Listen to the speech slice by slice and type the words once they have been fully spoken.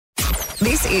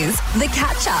This is The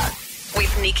Catch Up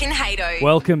with Nick and Hato.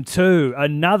 Welcome to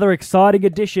another exciting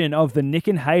edition of the Nick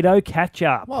and Hato Catch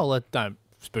Up. Well, don't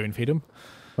spoon feed them.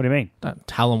 What do you mean? Don't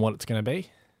tell them what it's going to be.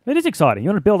 It is exciting. You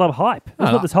want to build up hype.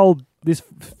 That's what this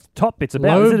top bit's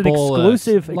about. Low This is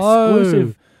an ballers.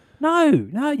 exclusive.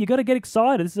 No, you got to get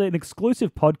excited. This is an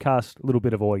exclusive podcast, little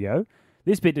bit of audio.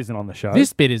 This bit isn't on the show.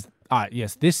 This bit is,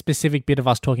 yes, this specific bit of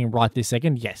us talking right this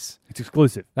second, yes. It's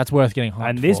exclusive. That's worth getting hyped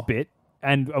And this for. bit,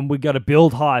 and we got to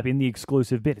build hype in the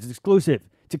exclusive bit. It's exclusive.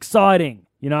 It's exciting,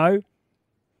 you know?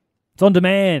 It's on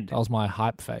demand. That was my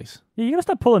hype face. Yeah, you got to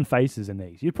start pulling faces in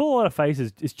these. You pull a lot of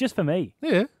faces. It's just for me.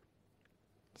 Yeah.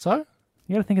 So,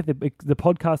 You got to think of the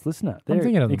podcast listener. They're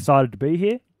thinking of them. excited to be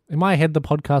here. in my head, the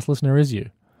podcast listener is you.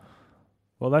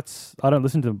 Well, I don't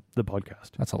listen to the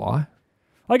podcast. That's a lie.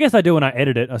 I guess I do when I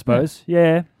edit it, I suppose.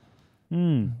 Yeah.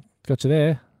 Got you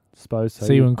there. Suppose so.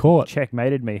 See you in court.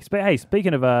 Checkmated me. Hey,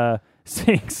 speaking of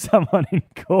seeing someone in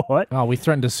court. Oh, we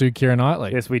threatened to sue Keira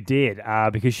Knightley. Yes, we did.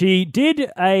 Because she did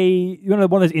one of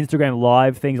those Instagram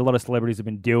live things a lot of celebrities have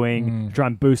been doing to try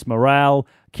and boost morale.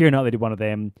 Keira Knightley did one of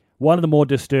them. One of the more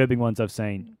disturbing ones I've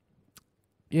seen.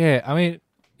 Yeah, I mean,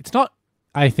 it's not,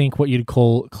 I think, what you'd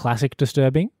call classic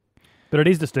disturbing. But it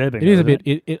is disturbing. It is a isn't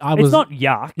bit. It's not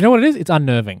yuck. You know what it is? It's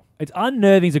unnerving. It's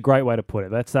unnerving is a great way to put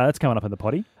it. That's coming up in the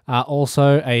potty.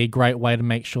 Also, a great way to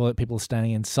make sure that people are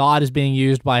staying inside is being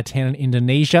used by a tenant in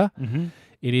Indonesia. Mm-hmm.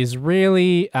 It is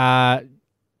really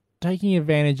taking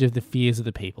advantage of the fears of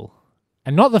the people.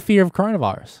 And not the fear of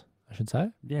coronavirus, I should say.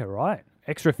 Yeah, right.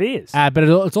 Extra fears. But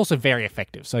it's also very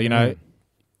effective. So,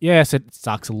 yes, it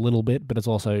sucks a little bit, but it's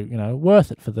also,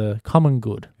 worth it for the common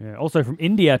good. Yeah. Also from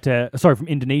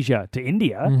Indonesia to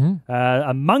India,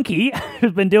 a monkey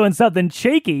has been doing something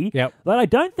cheeky Yep. that I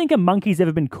don't think a monkey's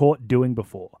ever been caught doing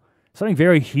before. Something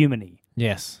very human-y.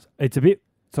 Yes. It's a bit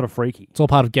sort of freaky. It's all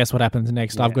part of Guess What Happens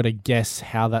Next. Yeah. I've got to guess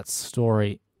how that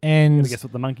story I ends. guess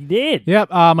what the monkey did. Yep,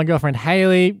 my girlfriend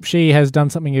Hayley, she has done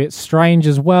something a bit strange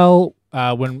as well.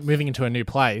 When moving into a new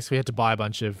place, we had to buy a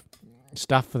bunch of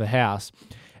stuff for the house.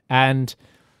 And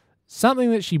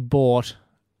something that she bought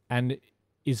and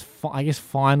is, I guess,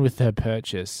 fine with her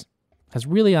purchase has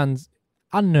really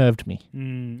unnerved me.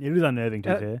 It is unnerving,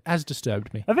 to be fair. Has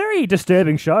disturbed me. A very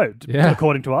disturbing show, Yeah.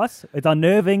 according to us. It's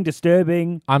unnerving,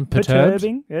 disturbing, I'm perturbed.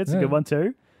 perturbing. Yeah, it's a Yeah. good one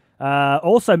too.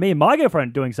 Also, me and my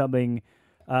girlfriend doing something.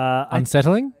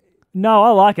 Unsettling? No, I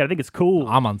like it. I think it's cool.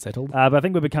 I'm unsettled. But I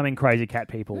think we're becoming crazy cat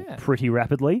people Yeah. pretty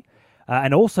rapidly.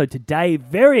 And also today,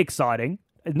 very exciting.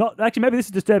 Not actually, maybe this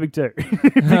is disturbing too,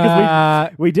 because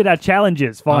we did our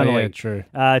challenges finally. Oh, yeah, true.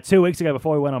 2 weeks ago,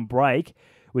 before we went on break,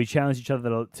 we challenged each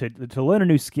other to learn a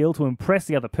new skill to impress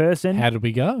the other person. How did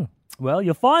we go? Well,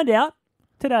 you'll find out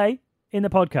today in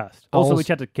the podcast. Also, we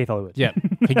chat to Keith Hollywood. Yeah,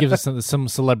 he gives us some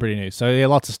celebrity news. So, yeah,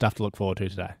 lots of stuff to look forward to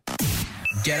today.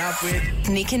 Get up with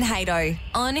Nick and Hato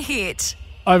on Hit.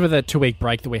 Over the 2-week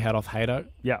break that we had off Hato,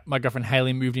 Yeah. my girlfriend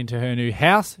Hayley moved into her new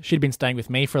house. She'd been staying with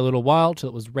me for a little while till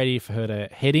it was ready for her to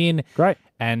head in. Great.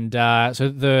 And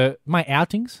so my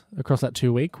outings across that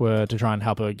 2 week were to try and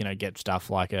help her, get stuff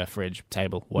like a fridge,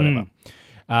 table, whatever.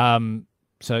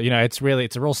 So, it's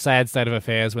a real sad state of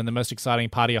affairs when the most exciting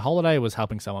part of your holiday was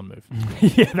helping someone move.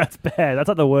 Yeah, that's bad. That's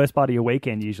like the worst part of your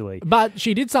weekend usually. But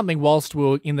she did something whilst we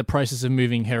were in the process of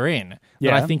moving her in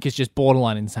that I think is just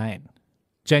borderline insane.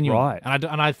 Genuine. Right.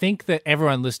 And I think that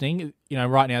everyone listening,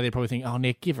 right now, they're probably thinking, oh,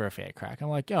 Nick, give her a fair crack. I'm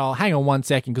like, oh, hang on 1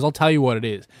 second, because I'll tell you what it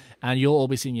is. And you'll all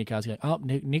be sitting in your cars going, oh,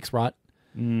 Nick's right.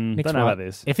 Nick's don't know right. about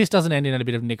this. If this doesn't end in a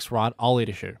bit of Nick's right, I'll eat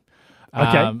a shoe.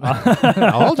 Okay.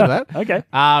 I'll hold you to that. Okay.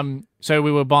 So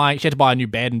she had to buy a new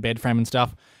bed and bed frame and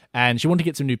stuff. And she wanted to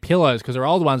get some new pillows because her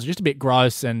old ones are just a bit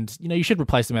gross, and you should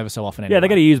replace them ever so often. Anyway. Yeah, they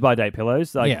got to use by date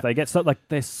pillows. Yeah. They get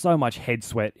there's so much head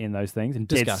sweat in those things and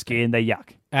dead Disgusting. skin. They're yuck.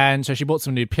 And so she bought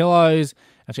some new pillows,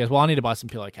 and she goes, well, I need to buy some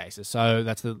pillowcases. So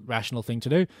that's the rational thing to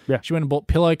do. Yeah. She went and bought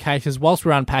pillowcases. Whilst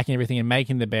we're unpacking everything and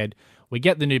making the bed, we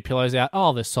get the new pillows out.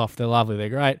 Oh, they're soft, they're lovely, they're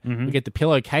great. We get the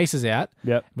pillowcases out.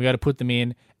 Yep. We go to put them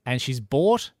in, and she's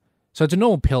bought... So it's a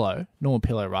normal pillow,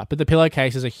 right? But the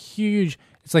pillowcase is a huge...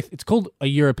 It's called a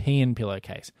European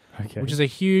pillowcase, which is a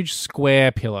huge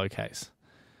square pillowcase.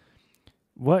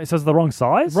 What? So it's the wrong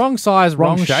size? Wrong size,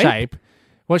 wrong shape? shape.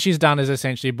 What she's done is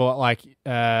essentially bought like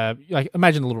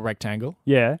imagine a little rectangle.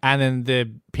 Yeah. And then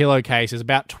the pillowcase is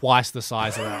about twice the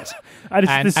size of that.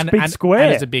 And it's this big square.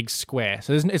 And it's a big square.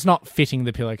 So it's not fitting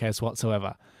the pillowcase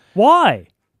whatsoever. Why?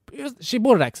 She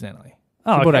bought it accidentally.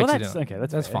 Oh, She bought it okay. Well, accidentally.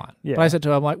 that's fair. fine. Yeah. But I said to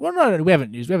her, I'm like, well, no, we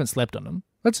haven't slept on them.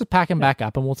 Let's just pack them back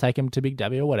up and we'll take them to Big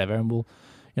W or whatever, and we'll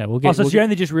get. So she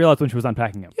only just realized when she was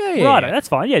unpacking them. Yeah, Right, yeah. that's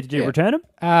fine. Yeah, did you return them?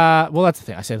 Well, that's the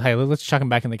thing. I said, hey, let's chuck them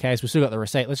back in the case. We've still got the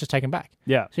receipt. Let's just take them back.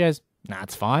 Yeah. She goes, Nah,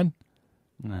 it's fine.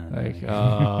 Like,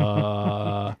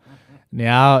 now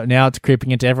it's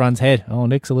creeping into everyone's head. Oh,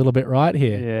 Nick's a little bit right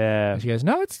here. Yeah. And she goes,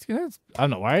 no, I'm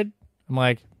not worried. I'm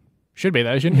like, should be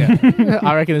though, shouldn't you?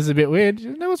 I reckon this is a bit weird. She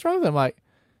goes, no, what's wrong with them? I'm like,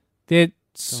 they're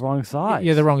The wrong size.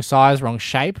 Yeah, the wrong size, wrong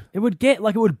shape. It would it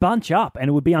would bunch up and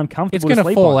it would be uncomfortable. It's going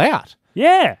to fall out.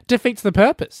 Yeah. Defeats the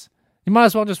purpose. You might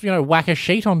as well just, whack a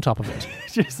sheet on top of it.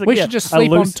 Just like, We should just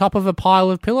sleep on top of a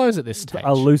pile of pillows at this stage.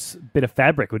 A loose bit of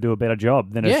fabric would do a better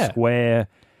job than a Yeah. square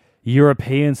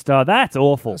European style. That's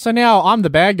awful. So now I'm the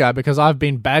bad guy because I've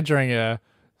been badgering her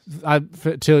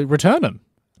to return them.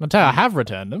 I'll tell you, I have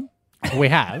returned them. We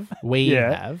have.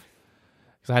 Yeah. Have.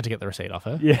 Because I had to get the receipt off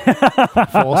her. Yeah.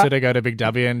 Force her to go to Big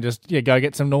W and just go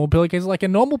get some normal pillowcases like a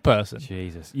normal person.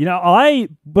 Jesus.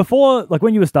 Before, like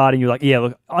when you were starting, you were like, yeah,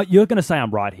 look, you're going to say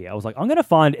I'm right here. I was like, I'm going to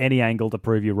find any angle to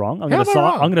prove you wrong. I'm How going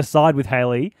am I to side with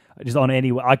Haley just on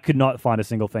any. I could not find a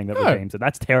single thing that redeems it.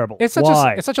 That's terrible. It's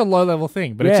such a low level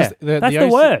thing, but Yeah. it's just That's the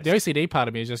worst. The OCD part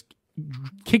of me is just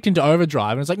kicked into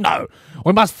overdrive, and it's like, no,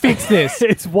 we must fix this.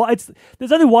 There's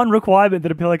only one requirement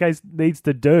that a pillowcase needs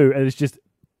to do, and it's just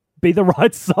be the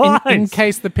right size.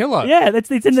 Encase the pillow. Yeah, it's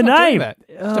in the It's not doing name. that.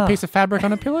 Just a piece of fabric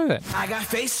on a pillow then. I got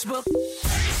Facebook.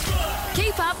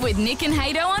 Keep up with Nick and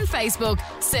Hato on Facebook.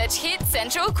 Search Hit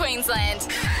Central Queensland.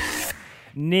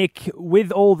 Nick,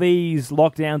 with all these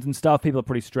lockdowns and stuff, people are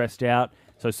pretty stressed out.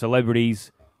 So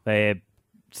celebrities, they're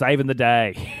saving the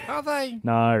day. Are they?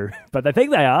 No, but they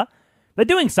think they are. They're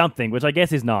doing something, which I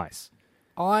guess is nice.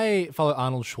 I follow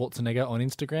Arnold Schwarzenegger on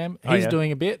Instagram. Oh, He's yeah?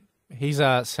 doing a bit. He's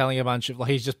selling a bunch of,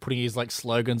 he's just putting his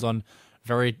slogans on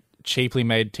very cheaply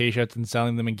made T-shirts and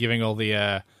selling them and giving all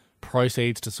the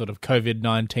proceeds to sort of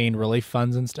COVID-19 relief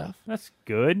funds and stuff. That's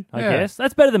good, I Yeah. guess.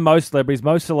 That's better than most celebrities.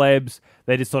 Most celebs,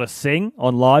 they just sort of sing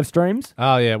on live streams.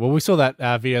 Oh yeah, well we saw that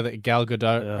video that Gal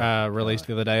Gadot released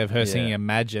the other day of her singing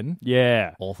Imagine.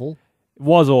 Yeah. Awful. It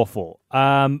was awful.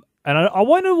 And I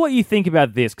wonder what you think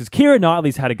about this, because Keira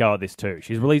Knightley's had a go at this too.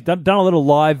 She's done a little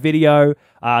live video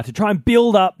to try and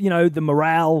build up, the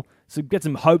morale, so get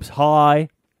some hopes high.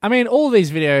 I mean, all of these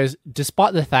videos,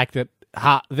 despite the fact that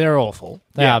they're awful,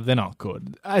 they're not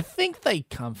good. I think they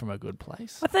come from a good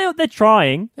place. I think they're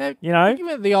trying, Give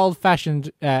it the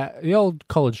old-fashioned, the old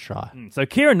college try. So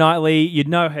Keira Knightley, you'd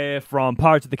know her from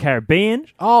Pirates of the Caribbean.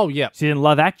 Oh, yeah. She's in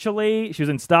Love Actually. She was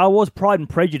in Star Wars, Pride and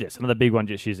Prejudice, another big one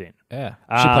she's in. Yeah.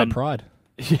 She played Pride.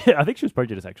 Yeah, I think she was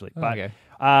Prejudice, actually. But, Okay.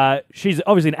 she's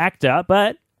obviously an actor,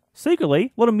 but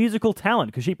secretly, a lot of musical talent,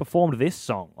 because she performed this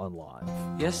song on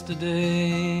live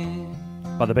Yesterday,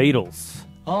 by the Beatles.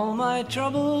 all my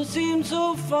troubles seem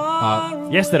so far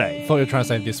away. Yesterday. I thought you were trying to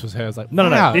say this was her. I was like, No.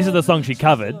 wow. This is the song she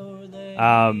covered.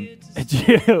 But she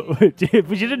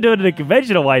didn't do it in a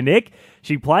conventional way, Nick.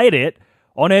 She played it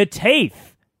on her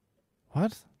teeth.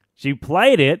 What? She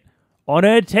played it on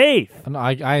her teeth.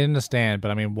 I understand,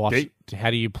 but I mean, how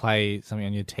do you play something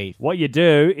on your teeth? What you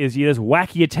do is you just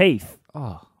whack your teeth,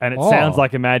 Oh. and it sounds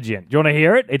like Imagine. Do you want to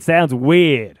hear it? It sounds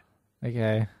weird.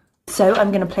 Okay. So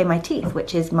I'm going to play my teeth,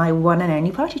 which is my one and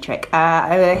only party trick.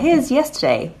 Here's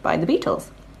Yesterday by the Beatles.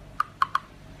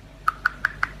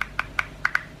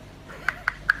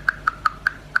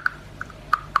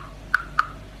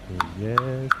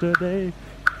 Yesterday.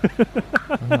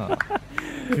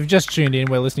 If you've just tuned in,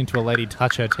 we're listening to a lady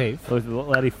touch her teeth. There was a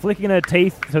lady flicking her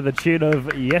teeth to the tune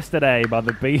of Yesterday by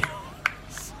the Beatles.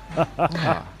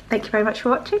 Thank you very much for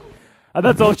watching. And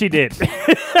that's all she did.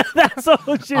 That's all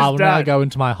she's I will done. now go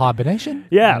into my hibernation.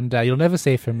 Yeah. And you'll never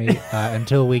see from me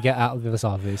until we get out of the other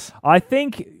side of this. I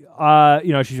think,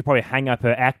 she should probably hang up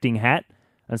her acting hat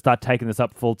and start taking this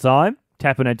up full time,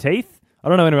 tapping her teeth. I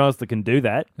don't know anyone else that can do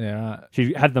that. Yeah. Right.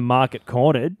 She had the market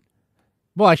cornered.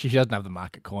 Well, actually, she doesn't have the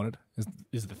market cornered,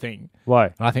 is the thing. Why?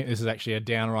 And I think this is actually a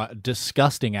downright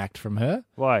disgusting act from her.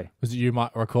 Why? As you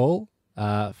might recall,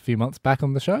 a few months back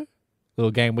on the show,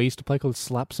 little game we used to play called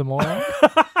Slap Some More,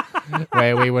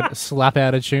 where we would slap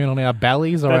out a tune on our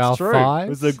bellies or our That's true. thighs. It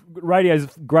was the radio's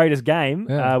greatest game.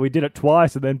 Yeah. We did it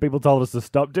twice, and then people told us to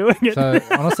stop doing it. So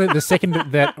honestly, the second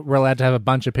that we're allowed to have a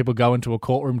bunch of people go into a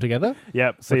courtroom together,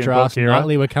 yep. See you which in are court, asked Keira.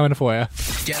 nightly, we're coming for you.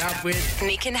 Get up with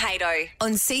Nick and Hato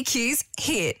on CQ's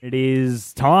Hit. It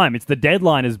is time. It's the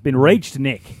deadline has been reached,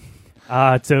 Nick,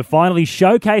 to finally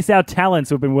showcase our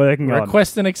talents we've been working on.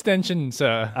 Request an extension,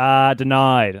 sir.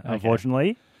 Denied,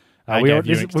 unfortunately. I gave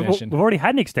you an extension. We've already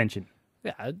had an extension.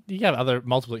 Yeah, you have other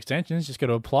multiple extensions. Just got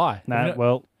to apply. No,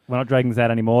 well, we're not dragging this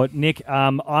out anymore. Nick,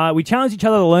 we challenged each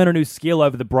other to learn a new skill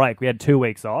over the break. We had 2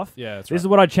 weeks off. Yeah, that's This right. is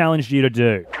what I challenged you to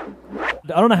do.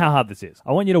 I don't know how hard this is.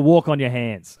 I want you to walk on your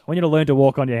hands. I want you to learn to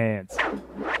walk on your hands.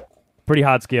 Pretty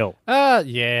hard skill.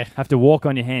 Yeah. Have to walk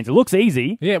on your hands. It looks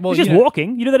easy. Yeah, well, it's just you know-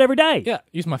 walking. You do that every day. Yeah,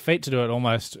 use my feet to do it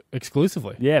almost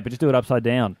exclusively. Yeah, but just do it upside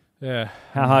down. Yeah.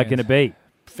 How hard can it be?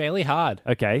 Fairly hard.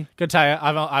 Okay. Gotta tell you,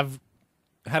 I've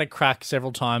had a crack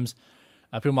several times.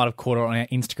 People might have caught it on our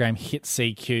Instagram, Hit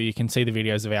CQ. You can see the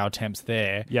videos of our attempts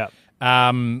there. Yeah.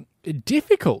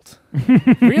 Difficult.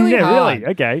 Really Yeah, hard.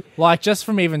 really. Okay. Like, just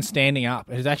from even standing up,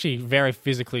 it's actually very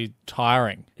physically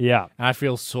tiring. Yeah. And I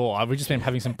feel sore. We've just been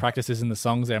having some practices in the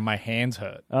songs there, and my hands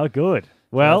hurt. Oh, good.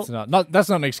 Well, That's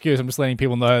not an excuse. I'm just letting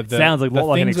people know that Sounds like a the lot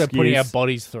like an things we're putting our excuse.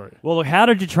 bodies through. well, look, how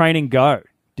did your training go?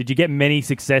 Did you get many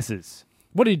successes?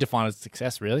 What do you define as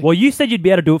success, really? Well, you said you'd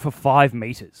be able to do it for 5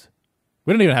 meters.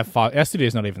 We don't even have 5. Our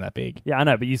studio's not even that big. Yeah, I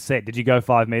know, but you said, did you go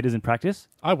 5 meters in practice?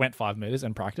 I went 5 meters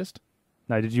and practiced.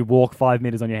 No, did you walk 5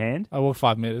 meters on your hand? I walked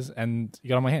 5 meters and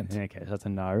got on my hands. Okay, so that's a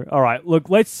no. All right, look,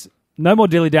 no more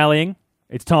dilly-dallying.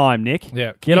 It's time, Nick.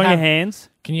 Yeah. Get on your hands.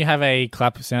 Can you have a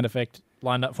clap sound effect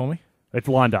lined up for me? It's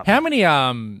lined up. How many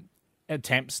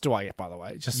attempts do I get, by the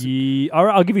way? Just All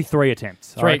right, I'll give you 3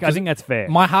 attempts. All 3, right, I think that's fair.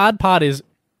 My hard part is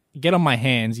get on my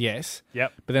hands, yes.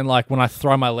 Yep. But then, like, when I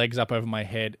throw my legs up over my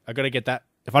head, I got to get that.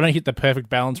 If I don't hit the perfect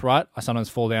balance right, I sometimes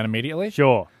fall down immediately.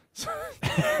 Sure.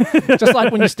 Just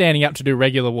like when you're standing up to do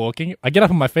regular walking, I get up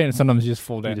on my feet and sometimes you just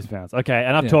fall down. You just bounce. Okay,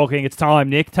 enough talking. It's time,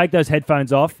 Nick. Take those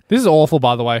headphones off. This is awful,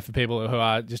 by the way, for people who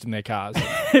are just in their cars.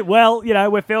 Well,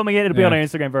 we're filming it. It'll be Yeah. on our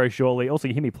Instagram very shortly. Also,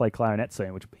 you hear me play clarinet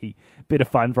soon, which will be a bit of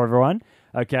fun for everyone.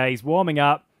 Okay, he's warming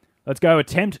up. Let's go.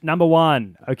 Attempt number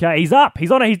 1. Okay, he's up. He's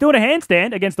doing a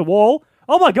handstand against the wall.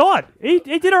 Oh my God, he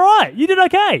did all right. You did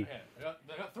okay. I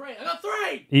got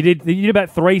 3. You did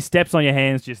about 3 steps on your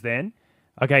hands just then.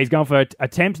 Okay, he's going for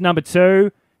attempt number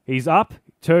 2. He's up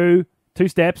 2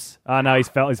 steps. Oh no, he's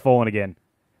fallen again.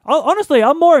 Honestly,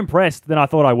 I'm more impressed than I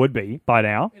thought I would be by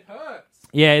now. It hurts.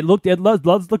 Yeah, it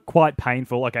does look quite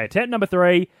painful. Okay, attempt number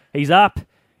 3. He's up.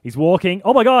 He's walking.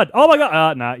 Oh my god.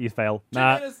 No, you fell.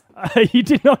 Nah. You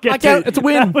did not get I can't- to. it's a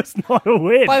win. That was not a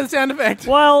win. Play the sound effect.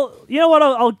 Well, you know what?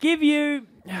 I'll give you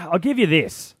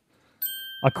this.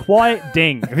 A quiet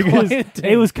ding. Because Quiet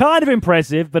ding. it was kind of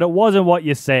impressive, but it wasn't what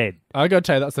you said. I got to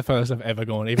tell you, that's the first I've ever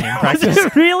gone, even in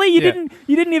practice. Really? You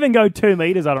Yeah. didn't even go 2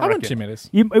 meters, I don't I reckon. went 2 meters.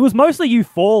 It was mostly you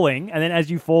falling, and then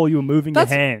as you fall, you were moving That's-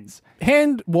 your hands.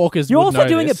 Hand walkers You're would also know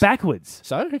doing this. it backwards.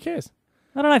 So, who cares?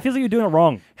 I don't know. It feels like you're doing it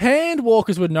wrong. Hand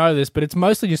walkers would know this, but it's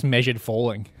mostly just measured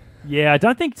falling. Yeah, I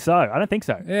don't think so. I think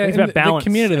so. Yeah, it's in about the balance.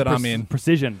 community and that I'm in.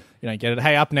 Precision. You don't get it.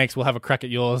 Hey, up next, we'll have a crack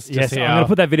at yours. Yes, Just I'm going to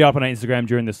put that video up on our Instagram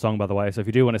during this song, by the way. So if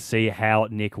you do want to see how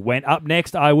Nick went, up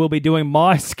next, I will be doing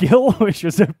my skill, which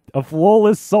was a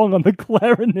flawless song on the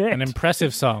clarinet. an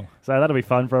impressive song. So that'll be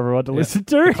fun for everyone to listen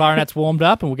The to. clarinet's warmed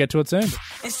up, and we'll get to it soon.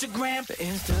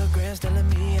 Instagram's telling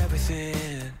me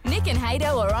everything. Nick and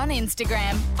Hato are on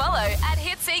Instagram. Follow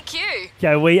 @HitCQ.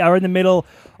 Okay, we are in the middle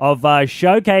of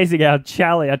showcasing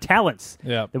our talents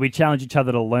Yeah. that we challenge each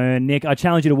other to learn. Nick, I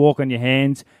challenge you to walk on your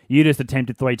hands. You just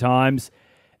attempted 3 times.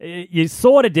 You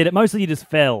sort of did it. Mostly you just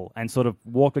fell and sort of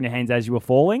walked on your hands as you were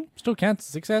falling. Still counts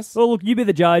as success. Well, look, you be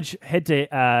the judge. Head to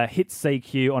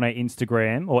HitCQ on our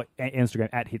Instagram, or Instagram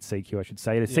 @HitCQ, I should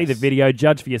say, to see the video.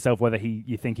 Judge for yourself whether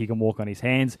you think he can walk on his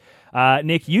hands.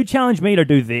 Nick, you challenged me to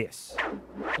do this.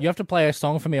 You have to play a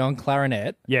song for me on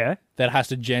clarinet Yeah? that has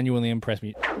to genuinely impress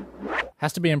me.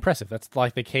 Has to be impressive. That's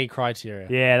like the key criteria.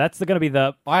 Yeah, that's going to be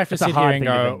the... I have to that's a sit here hard and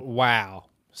thing to go, do. wow.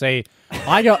 See,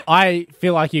 I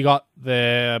feel like you got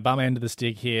the bum end of the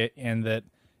stick here, and that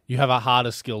you have a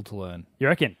harder skill to learn. You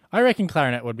reckon? I reckon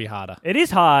clarinet would be harder. It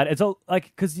is hard. It's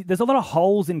because there's a lot of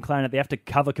holes in clarinet that you have to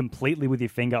cover completely with your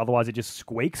finger, otherwise it just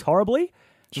squeaks horribly.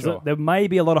 Sure. So there may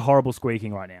be a lot of horrible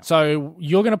squeaking right now. So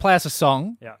you're going to play us a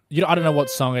song. Yeah. I don't know what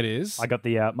song it is. I got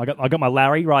I got my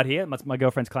Larry right here. My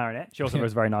girlfriend's clarinet. She also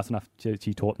was very nice enough.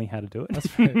 She taught me how to do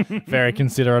it. Very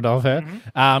considerate of her.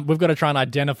 We've got to try and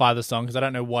identify the song because I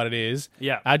don't know what it is.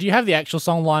 Yeah. Do you have the actual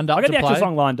song lined up I got to the actual play?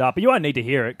 song lined up, but you won't need to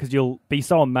hear it because you'll be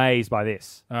so amazed by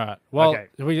this. All right. Well,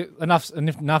 Okay.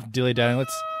 enough dilly-dallying.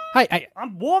 Let's... Hey.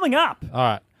 I'm warming up. All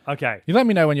right. Okay. You let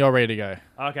me know when you're ready to go.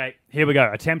 Okay. Here we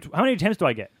go. How many attempts do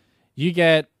I get? You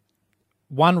get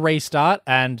 1 restart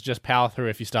and just power through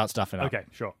if you start stuffing up. Okay,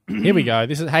 sure. Here we go.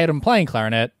 This is Hayden playing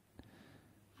clarinet.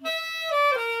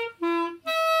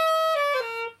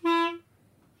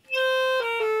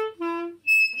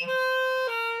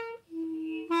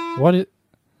 What is...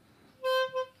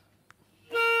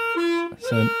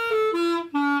 So...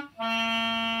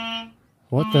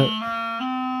 What the...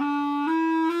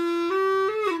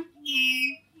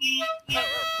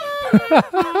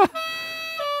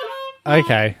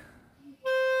 Okay.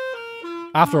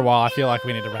 After a while, I feel like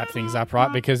we need to wrap things up,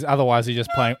 right? Because otherwise you're just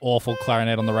playing awful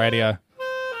clarinet on the radio.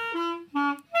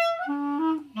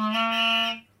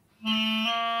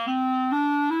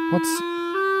 What's...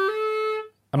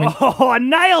 I mean, Oh, I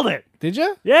nailed it. did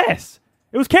you? Yes.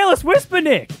 It was Careless Whisper,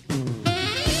 Nick.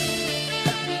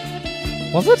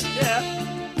 Was it? Yeah.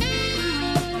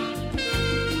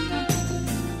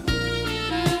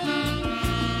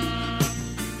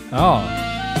 Oh.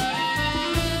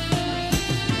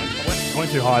 I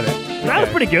went too high there. That was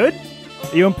pretty good.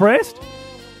 Are you impressed?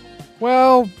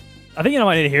 Well, I think you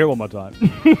might need to hear it one more time.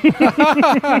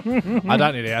 I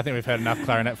don't need it. I think we've heard enough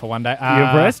clarinet for one day. You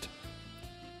impressed?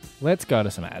 Let's go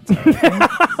to some ads.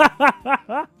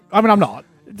 I mean, I'm not.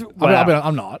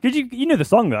 I'm not. Did you knew the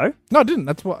song though? No, I didn't.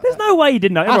 That's what. There's no way you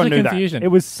didn't know. Everyone Utter knew confusion. that. It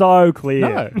was so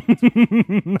clear.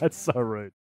 No. That's so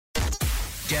rude.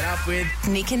 Get up with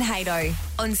Nick and Hato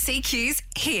on CQ's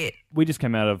Hit. We just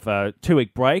came out of a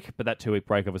 2-week break, but that 2-week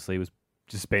break obviously was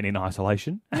just spent in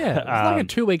isolation. Yeah, it's like a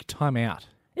 2-week timeout.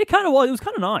 It kind of was. It was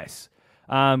kind of nice.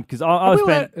 Because I was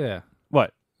spent... Yeah.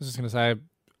 What? I was just going to say,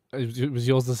 it was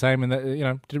yours the same, and that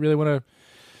did it really want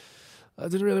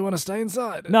to stay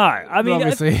inside? No, I mean,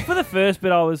 Obviously. for the first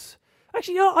bit, I was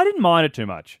actually, I didn't mind it too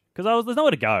much because there's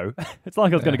nowhere to go. It's not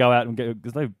like I was going to go out and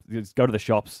just go to the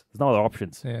shops. There's no other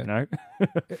options. Yeah. You know.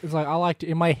 It's like I liked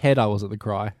in my head. I was at the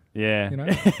Cry. Yeah. You know?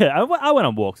 I went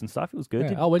on walks and stuff. It was good. Yeah.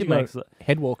 Did- Oh, where did did you make go?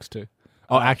 Head walks too.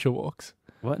 Oh, actual walks.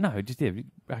 What? No, just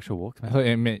actual walks. I thought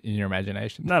it meant in your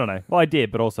imagination. No. Well, I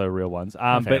did, but also real ones.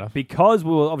 fair But enough. because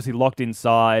we were obviously locked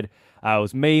inside, it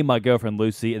was me, my girlfriend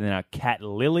Lucy, and then our cat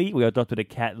Lily. We adopted a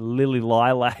cat, Lily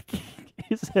Lilac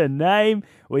is her name.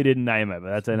 We didn't name her, but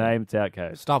that's her name. It's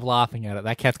Outcoast. Stop laughing at it.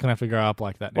 That cat's gonna have to grow up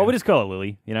like that now. Well, we just call her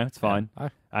Lily. You know, it's fine. Yeah.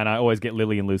 And I always get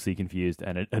Lily and Lucy confused,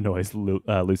 and it annoys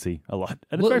Lucy a lot.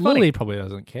 And it's very funny. Lily probably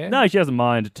doesn't care. No, she doesn't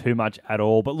mind too much at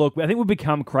all. But look, I think we've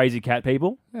become crazy cat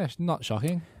people. Yeah, it's not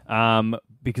shocking.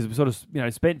 Because we sort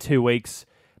of spent 2 weeks.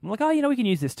 I'm like, we can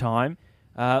use this time.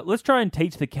 Let's try and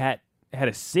teach the cat how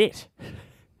to sit.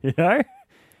 You know?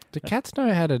 Do cats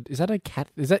know how to? Is that a cat?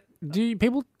 Do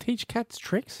people teach cats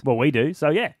tricks? Well, we do. So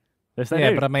yeah, yes, they Yeah,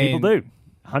 do. but I mean- people do.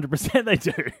 100% they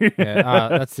do. Yeah,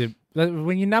 that's it.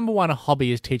 When your number one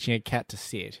hobby is teaching a cat to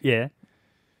sit, Yeah.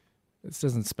 this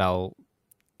doesn't spell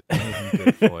anything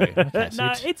good for you. Okay,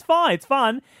 No, sit. it's fine. It's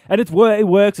fun, and it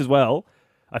works as well.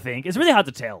 I think it's really hard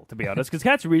to tell, to be honest, because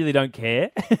cats really don't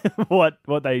care what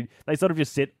they sort of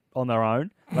just sit on their own.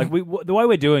 Like the way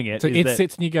we're doing it. So is it that,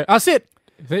 sits and you go, sit.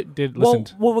 It did listen.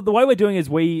 Well, the way we're doing is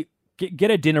we get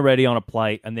her dinner ready on a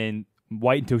plate and then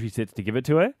wait until she sits to give it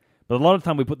to her. But a lot of the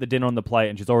time we put the dinner on the plate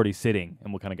and she's already sitting,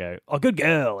 and we'll kind of go, "Oh, good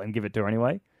girl," and give it to her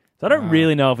anyway. So I don't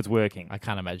really know if it's working. I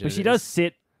can't imagine. But it she is. does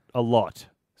sit a lot.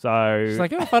 So She's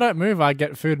like, if I don't move, I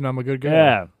get food and I'm a good girl.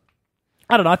 yeah.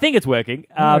 I don't know. I think it's working.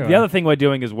 Anyway. The other thing we're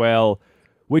doing as well,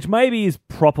 which maybe is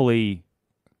properly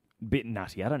a bit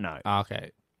nutty. I don't know. Ah,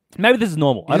 okay. Maybe this is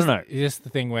normal. I don't know. Is this the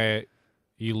thing where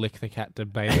you lick the cat to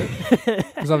bathe it?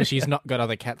 Because obviously she's not got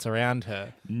other cats around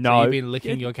her. No. So you've been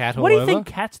licking your cat all What do you over? think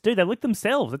cats do? They lick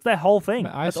themselves. That's their whole thing.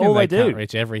 I That's assume all they can't do.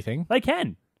 reach everything. They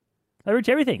can. They reach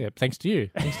everything. Yeah, thanks to you.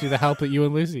 Thanks to the help that you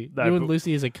and Lucy. No, you and but-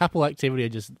 Lucy is a couple activity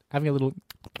of just having a little...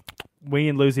 We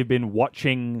and Lucy have been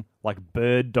watching like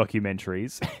bird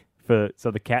documentaries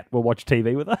so the cat will watch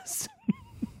TV with us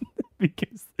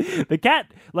because the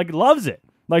cat loves it.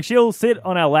 Like she'll sit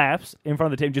on our laps in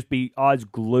front of the TV, just be eyes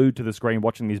glued to the screen,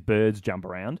 watching these birds jump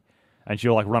around, and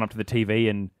she'll run up to the TV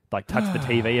and touch the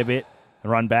TV a bit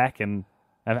and run back and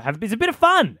have it's a bit of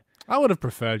fun. I would have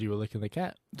preferred you were licking the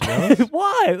cat, to be honest.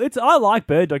 Why? I like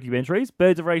bird documentaries.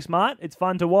 Birds are very smart. It's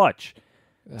fun to watch.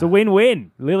 It's a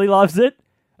win-win. Lily loves it.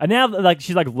 And now,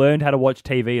 she's learned how to watch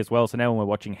TV as well. So now when we're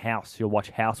watching House, she'll watch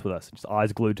House with us, just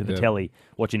eyes glued to the telly,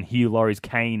 watching Hugh Laurie's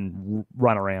cane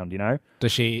run around. You know,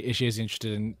 Is she as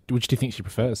interested in... Which do you think she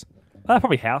prefers?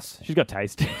 probably House. She's got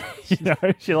taste.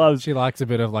 She loves. She likes a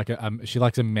bit of she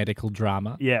likes a medical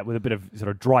drama. Yeah, with a bit of sort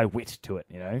of dry wit to it.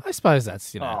 You know. I suppose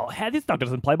that's, Oh, how this dog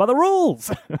doesn't play by the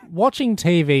rules. Watching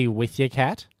TV with your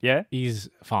cat Yeah. is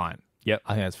fine. Yep.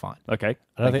 I think that's fine. Okay.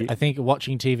 I think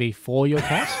watching TV for your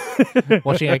cat,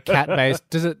 watching a cat-based...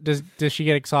 Does she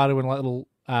get excited when little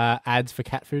ads for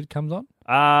cat food comes on?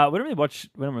 We don't really watch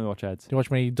ads. Do you watch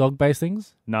many dog-based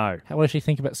things? No. What does she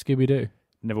think about Scooby-Doo?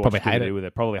 Never Probably watched hate Scooby-Doo it. with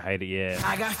it. Probably hate it. Yeah.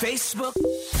 I got Facebook.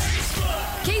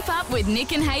 Keep up with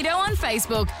Nick and Hato on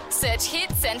Facebook. Search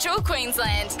Hit Central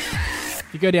Queensland.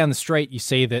 You go down the street, you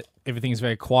see that everything is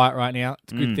very quiet right now.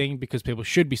 It's a good thing because people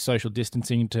should be social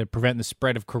distancing to prevent the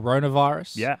spread of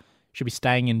coronavirus. Yeah. Should be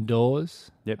staying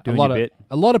indoors. Yep. Doing your bit.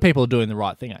 A lot of people are doing the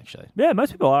right thing, actually. Yeah,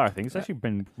 most people are. I think it's actually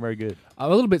been very good.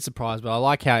 I'm a little bit surprised, but I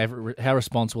like how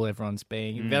responsible everyone's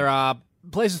being. There are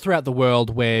places throughout the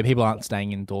world where people aren't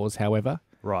staying indoors, however.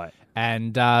 Right.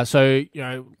 And so,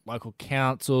 local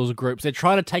councils, groups, they're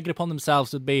trying to take it upon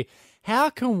themselves to be, how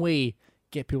can we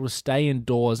get people to stay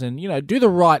indoors and, do the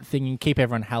right thing and keep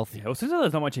everyone healthy? Yeah, well, since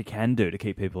there's not much you can do to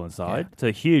keep people inside, Yeah. it's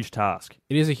a huge task.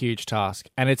 It is a huge task.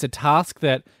 And it's a task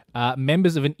that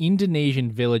members of an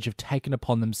Indonesian village have taken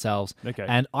upon themselves. Okay.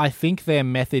 And I think their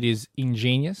method is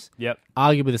ingenious. Yep.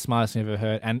 Arguably the smartest thing I've ever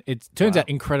heard. And it turns out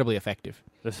incredibly effective.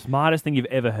 The smartest thing you've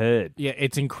ever heard. Yeah,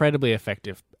 it's incredibly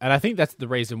effective. And I think that's the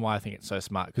reason why I think it's so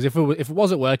smart. Because if it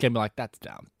wasn't working, I'd be like, that's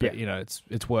dumb. But,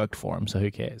 it's worked for him, so who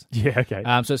cares? Yeah, okay.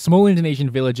 So small Indonesian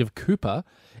village of Kupa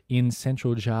in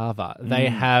central Java. They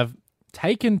have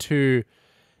taken to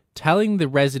telling the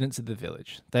residents of the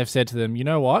village. They've said to them, you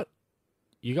know what?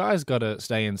 You guys got to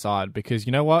stay inside because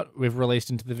you know what we've released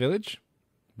into the village?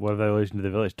 What have they released into the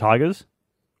village? Tigers?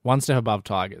 One step above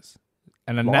tigers.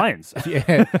 And Lions?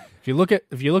 Yeah. If you look at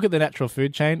the natural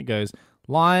food chain, it goes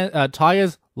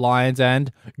tigers, lions,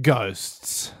 and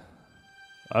ghosts.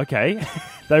 Okay.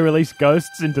 They released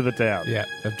ghosts into the town. Yeah,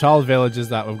 they've told villagers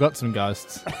that we've got some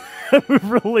ghosts.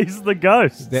 We've released the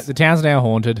ghosts. The town's now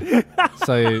haunted,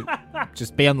 so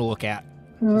just be on the lookout.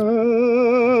 My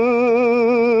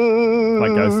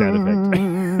ghost sound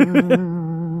effect.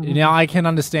 Now, I can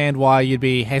understand why you'd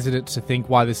be hesitant to think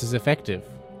why this is effective,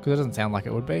 because it doesn't sound like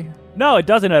it would be. No, it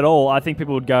doesn't at all. I think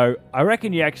people would go, I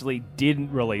reckon you actually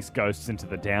didn't release ghosts into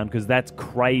the town because that's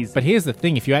crazy. But here's the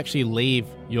thing, if you actually leave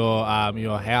your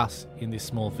house in this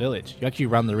small village, you actually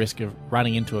run the risk of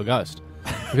running into a ghost,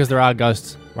 because there are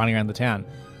ghosts running around the town,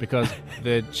 because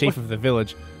the chief of the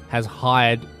village has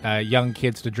hired young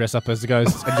kids to dress up as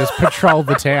ghosts and just patrol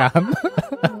the town.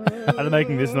 Are they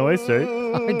making this noise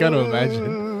too? I got to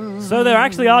imagine. So there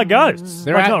actually are ghosts.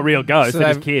 They're not real ghosts, so they're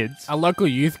just they've- kids. A local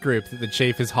youth group that the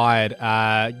chief has hired,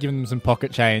 giving them some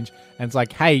pocket change, and it's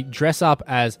like, hey, dress up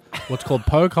as what's called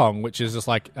pokong, which is just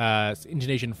like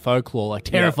Indonesian folklore, like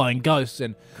terrifying ghosts,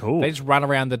 and Cool. they just run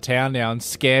around the town now and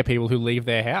scare people who leave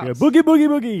their house. Yeah, boogie, boogie,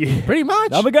 boogie. Pretty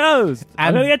much. I'm a ghost. I'm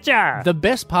And gonna get ya. The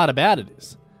best part about it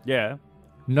is Yeah.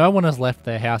 no one has left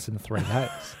their house in 3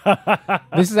 days.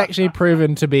 This is actually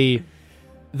proven to be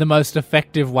the most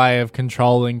effective way of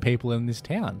controlling people in this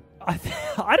town. I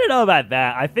don't know about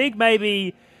that. I think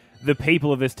maybe the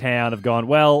people of this town have gone,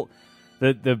 well,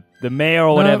 the mayor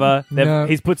or whatever,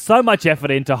 he's put so much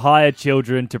effort in to hire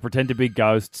children to pretend to be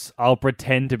ghosts. I'll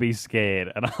pretend to be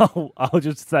scared and I'll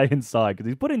just stay inside because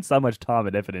he's put in so much time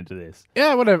and effort into this.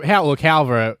 Yeah, whatever.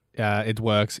 However it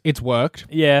works. It's worked.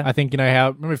 Yeah. I think,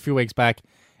 remember a few weeks back,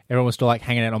 everyone was still like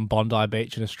hanging out on Bondi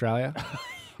Beach in Australia?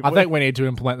 I think we need to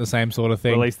implement the same sort of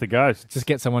thing. Release the ghosts. Just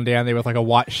get someone down there with like a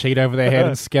white sheet over their head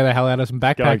and scare the hell out of some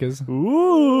backpackers.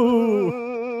 Ooh.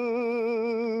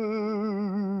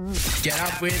 Get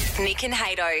up with Nick and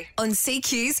Hato on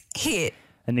CQ's Hit.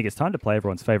 And Nick, it's time to play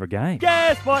everyone's favourite game.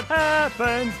 Guess what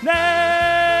happens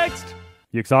next?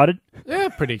 You excited? Yeah,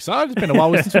 pretty excited. It's been a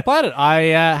while since we played it.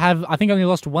 I think only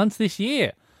lost once this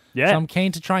year. Yeah. So I'm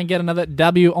keen to try and get another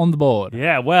W on the board.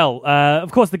 Yeah, well,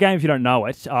 of course, the game, if you don't know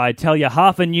it, I tell you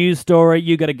half a news story,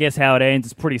 you got to guess how it ends.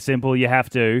 It's pretty simple. You have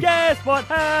to guess what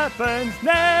happens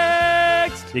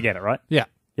next. You get it, right? Yeah.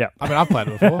 Yeah. I mean, I've played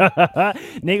it before.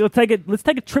 Nick, let's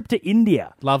take a trip to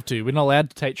India. Love to. We're not allowed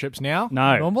to take trips now.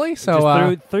 No. Normally. So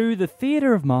Just through the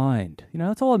theatre of mind.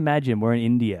 Let's all imagine we're in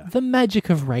India. the magic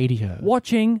of radio.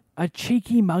 Watching a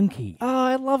cheeky monkey. Oh,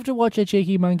 I love to watch a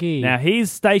cheeky monkey. Now, he's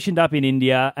stationed up in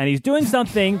India, and he's doing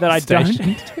something that I don't...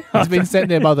 He's been sent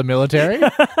there by the military.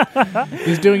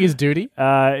 He's doing his duty.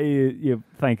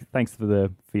 Thanks for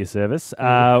your service.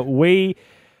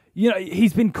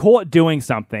 He's been caught doing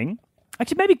something.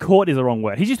 Actually, maybe caught is the wrong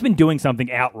word. He's just been doing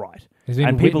something outright. He's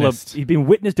been witnessed. He's been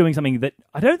witnessed doing something that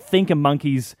I don't think a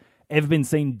monkey's ever been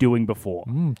seen doing before.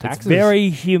 Taxes. It's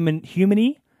very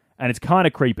human-y, and it's kind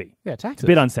of creepy. Yeah, taxes. A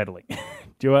bit unsettling.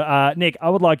 Nick, I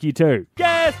would like you to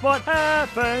guess what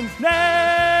happens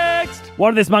next. What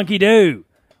did this monkey do?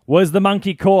 Was the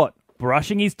monkey caught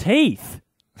brushing his teeth?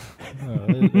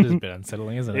 It is a bit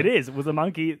unsettling, isn't it? It is. Was the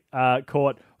monkey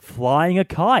caught flying a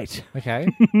kite? Okay.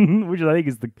 Which I think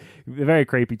is very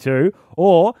creepy too.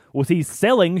 Or was he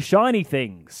selling shiny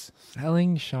things?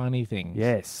 Selling shiny things.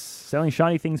 Yes, selling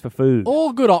shiny things for food.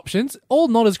 All good options. All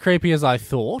not as creepy as I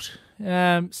thought.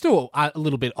 Still a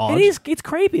little bit odd. It is. It's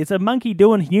creepy. It's a monkey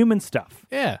doing human stuff.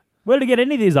 Yeah. Where did he get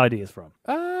any of these ideas from?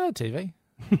 TV.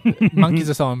 Monkeys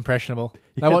are so impressionable.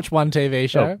 They watch one TV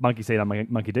show. Oh, monkey see,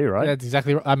 monkey do, right? That's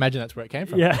exactly right. I imagine that's where it came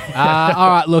from. Yeah. All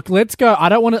right, look, let's go. I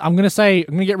don't want to. I'm going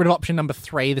to get rid of option number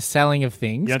 3, the selling of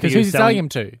things. You don't Because think who's he he was selling them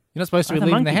to? You're not supposed to be the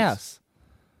leaving the monkeys. house.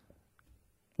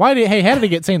 How did he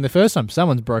get seen the first time?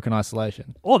 Someone's broken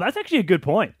isolation. Oh, that's actually a good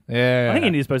point. Yeah. I think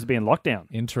India's supposed to be in lockdown.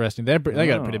 Interesting. They got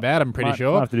it pretty bad, I'm pretty Might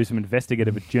sure. have to do some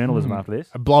investigative journalism after this.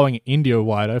 Blowing India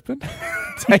wide open.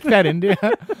 Take that, India.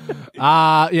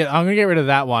 I'm going to get rid of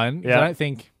that one. 'Cause Yeah. I don't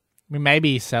think...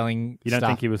 maybe selling You don't stuff.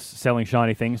 think he was selling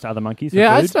shiny things to other monkeys for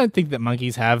Yeah, I food? just don't think that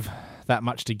monkeys have that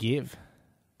much to give.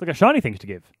 Look at shiny things to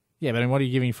give. Yeah, but then what are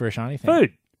you giving for a shiny thing?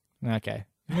 Food. Okay.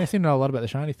 I seem to know a lot about the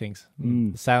shiny things.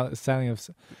 Selling of...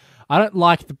 I don't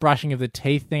like the brushing of the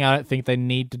teeth thing. I don't think they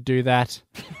need to do that.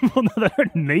 Well, no, they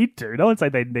don't need to. No one say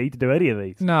they need to do any of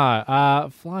these. No.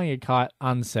 Flying a kite,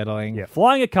 unsettling. Yeah,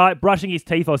 flying a kite, brushing his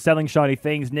teeth, or selling shiny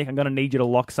things. Nick, I'm going to need you to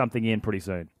lock something in pretty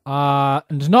soon. And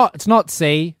it's not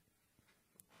C.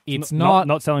 It's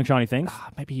not selling shiny things.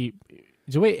 Maybe...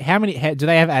 do they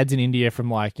have ads in India from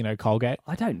Colgate?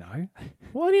 I don't know.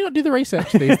 Why do you not do the research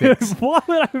for these things? Why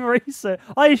would I research?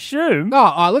 I assume.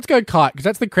 No, let's go kite, because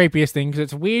that's the creepiest thing, because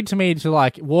it's weird to me to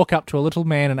walk up to a little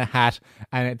man in a hat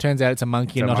and it turns out it's a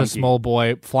monkey and not a small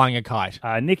boy flying a kite.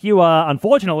 Nick, you are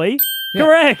unfortunately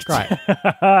correct. Great.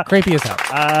 Creepy as hell.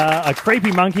 A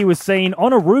creepy monkey was seen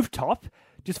on a rooftop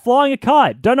just flying a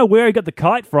kite. Don't know where he got the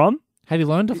kite from. How did he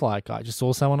learn to fly a kite? Just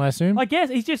saw someone, I assume? I guess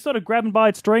he's just sort of grabbing by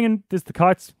its string and there's the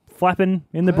kite's flapping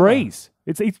in the breeze.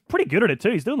 He's pretty good at it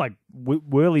too. He's doing like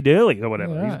whirly-dirly or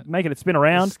whatever. Yeah, right. He's making it spin The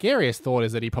around. scariest thought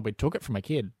is that he probably took it from a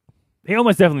kid. He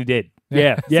almost definitely did.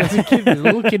 Yeah. There's a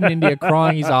little kid in India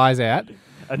crying his eyes out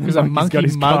because a monkey's got monkey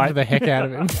his mugged kite. the heck out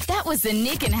of him. That was the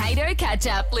Nick and Hato catch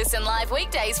up. Listen live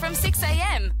weekdays from 6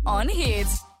 a.m. on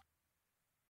Hits.